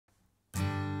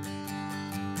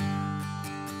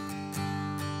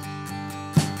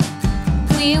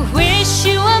We wish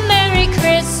you a Merry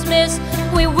Christmas.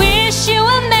 We wish you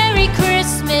a Merry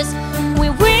Christmas.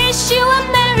 We wish you a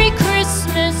Merry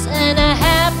Christmas and a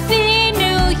Happy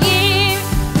New Year.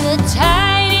 The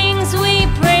tidings we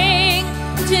bring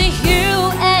to you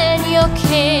and your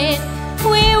kin.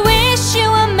 We wish you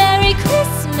a Merry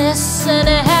Christmas and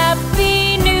a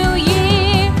Happy New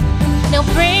Year. Now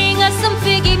bring us some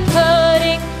figgy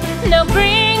pudding. Now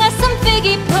bring us some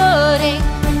figgy pudding.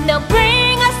 Now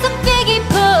bring us some figgy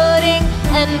pudding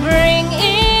and bring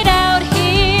it out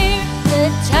here. The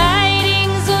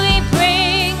tidings we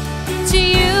bring to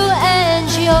you and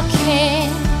your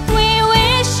kin. We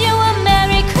wish you a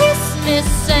Merry Christmas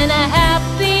and a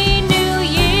Happy New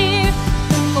Year.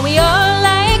 For we all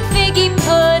like figgy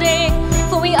pudding.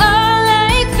 For we all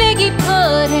like figgy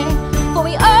pudding. For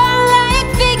we all like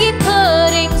figgy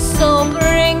pudding. So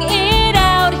bring it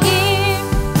out here.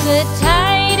 The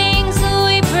tidings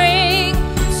we bring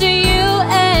to you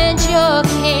and your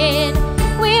kin.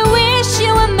 We wish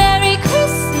you a Merry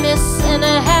Christmas and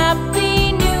a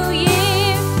Happy New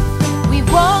Year. We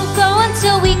won't go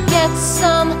until we get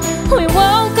some. We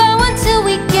won't go until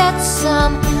we get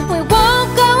some. We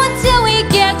won't go until we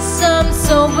get some.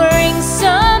 So bring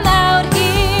some out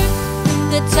here.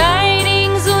 The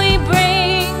tidings we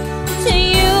bring to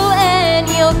you and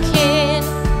your kin.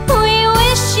 We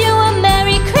wish you a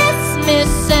Merry Christmas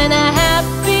and a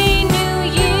Happy New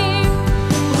Year.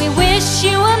 We wish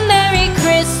you a Merry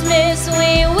Christmas.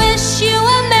 We wish you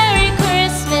a Merry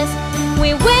Christmas.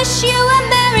 We wish you a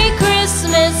Merry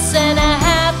Christmas and a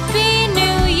Happy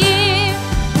New Year.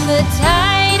 The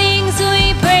tidings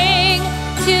we bring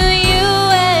to you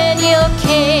and your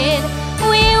kin.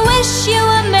 We wish you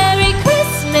a Merry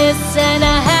Christmas and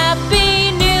a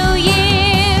Happy New Year.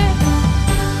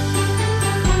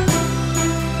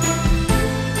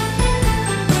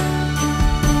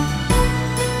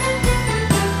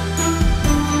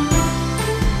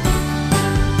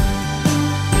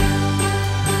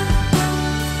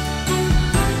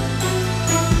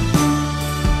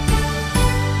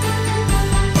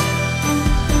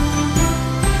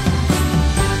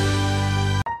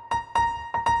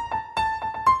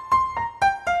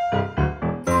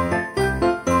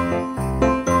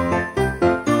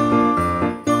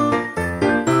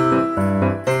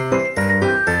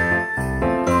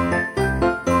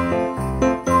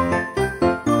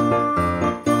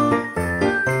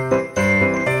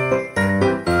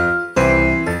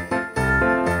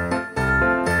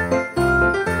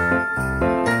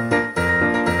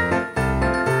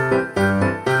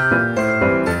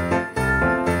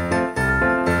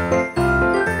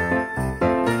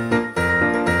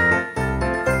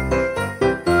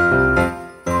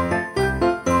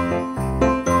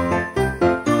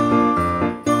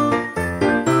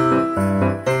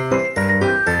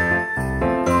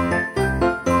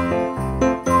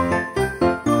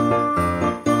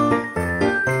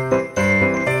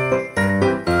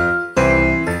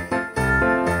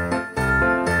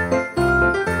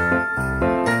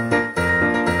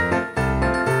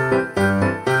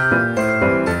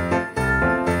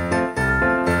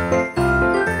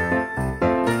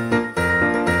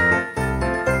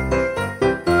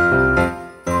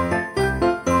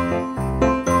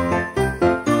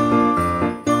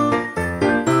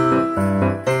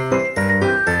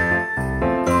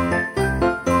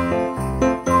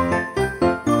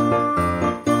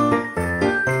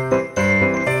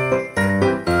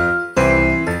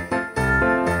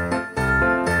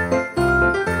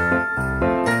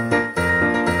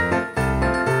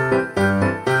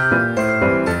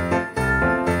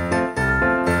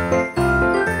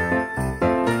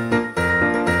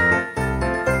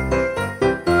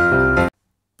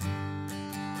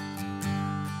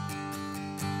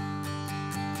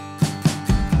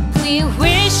 We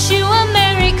wish you a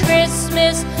Merry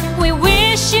Christmas. We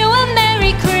wish you a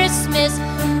Merry Christmas.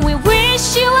 We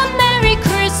wish you a Merry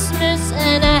Christmas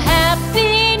and a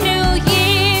Happy New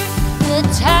Year. The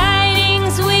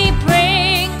tidings we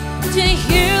bring to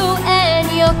you and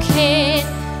your kin.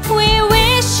 We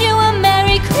wish you a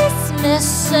Merry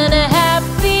Christmas and a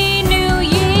Happy New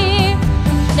Year.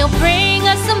 Now bring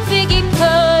us some figgy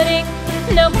pudding.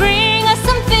 Now bring us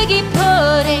some figgy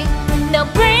pudding. Now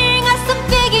bring us some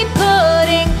figgy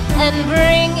pudding and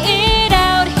bring it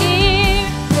out here.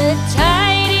 The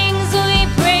tidings we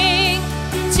bring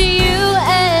to you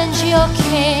and your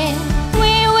kin.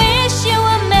 We wish you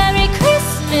a Merry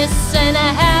Christmas and a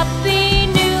Happy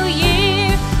New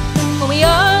Year. For we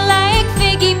all like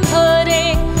figgy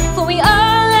pudding. For we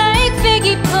all like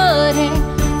figgy pudding.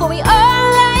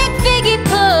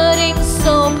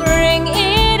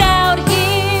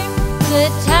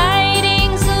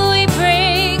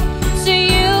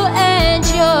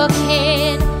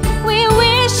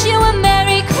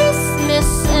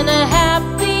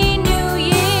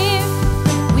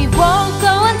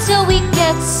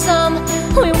 get some.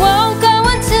 We won't go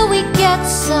until we get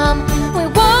some. We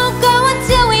won't go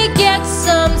until we get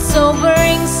some. So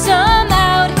bring some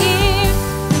out here.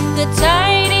 The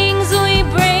tidings we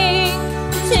bring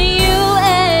to you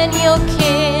and your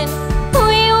kin.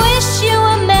 We wish you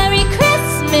a Merry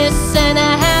Christmas and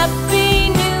a Happy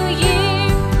New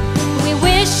Year. We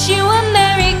wish you a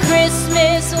Merry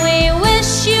Christmas. We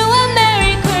wish you a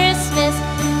Merry Christmas.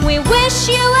 We wish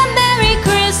you a Merry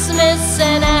Christmas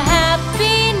and a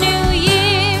Happy New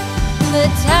Year. The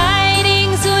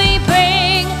tidings we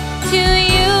bring to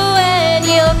you and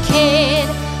your kid.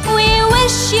 We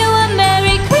wish you a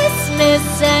Merry Christmas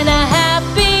and a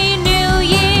Happy New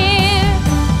Year.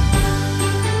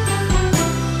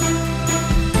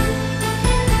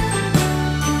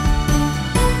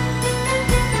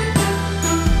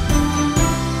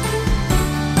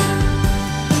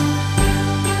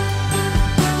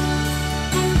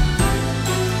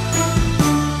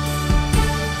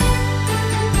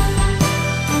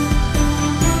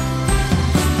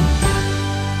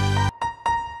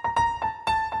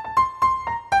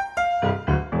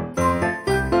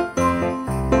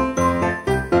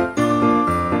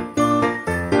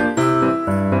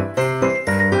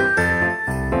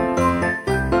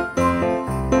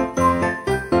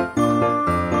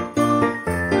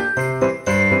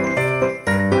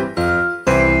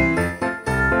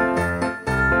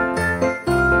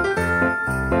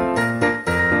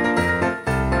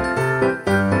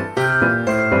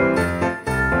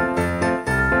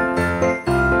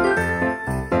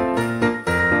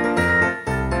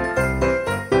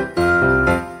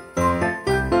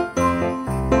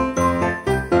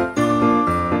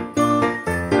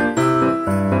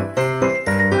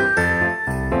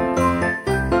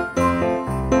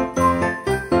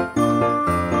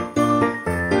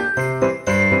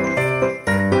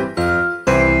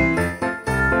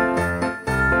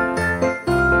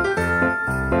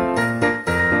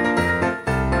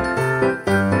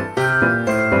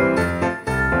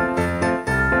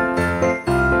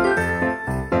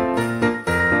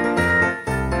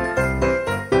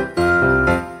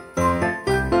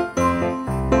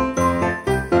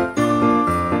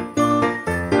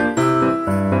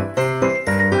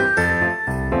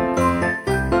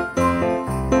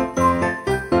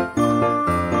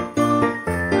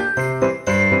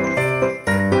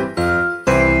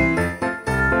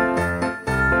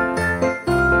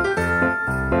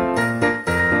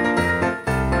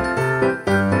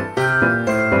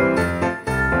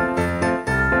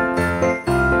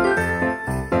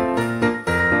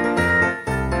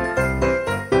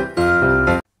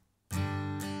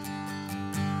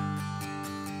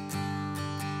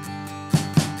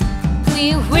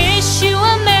 We wish you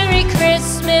a Merry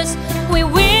Christmas. We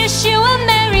wish you a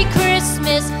Merry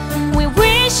Christmas. We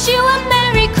wish you a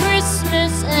Merry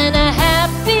Christmas and a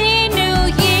Happy New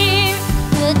Year.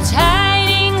 The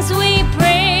tidings we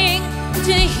bring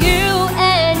to you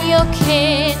and your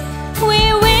kid. We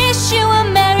wish you a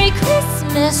Merry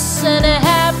Christmas and a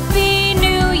Happy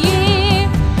New Year.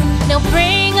 Now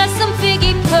bring us some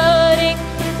figgy pudding.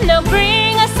 Now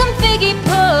bring us some figgy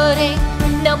pudding.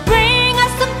 Now bring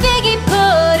us some figgy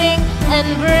pudding and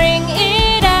bring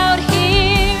it out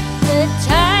here. The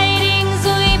tidings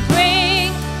we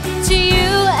bring to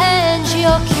you and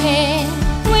your kin.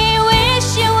 We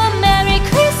wish you a Merry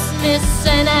Christmas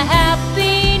and a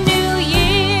Happy New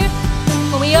Year.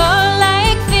 For we all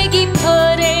like figgy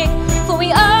pudding. For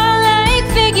we all like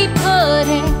figgy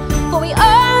pudding. For we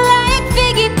all like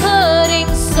figgy pudding.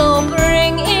 So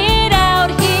bring it out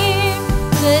here.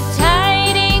 The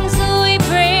tidings we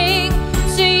bring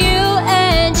to you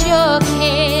and your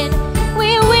kid.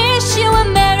 We wish you a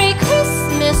Merry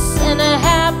Christmas and a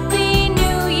Happy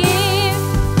New Year.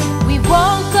 We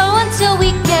won't go until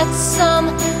we get some.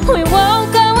 We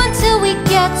won't go until we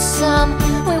get some.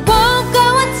 We won't go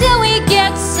until we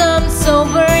get some. So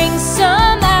bring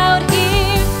some out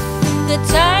here. The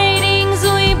time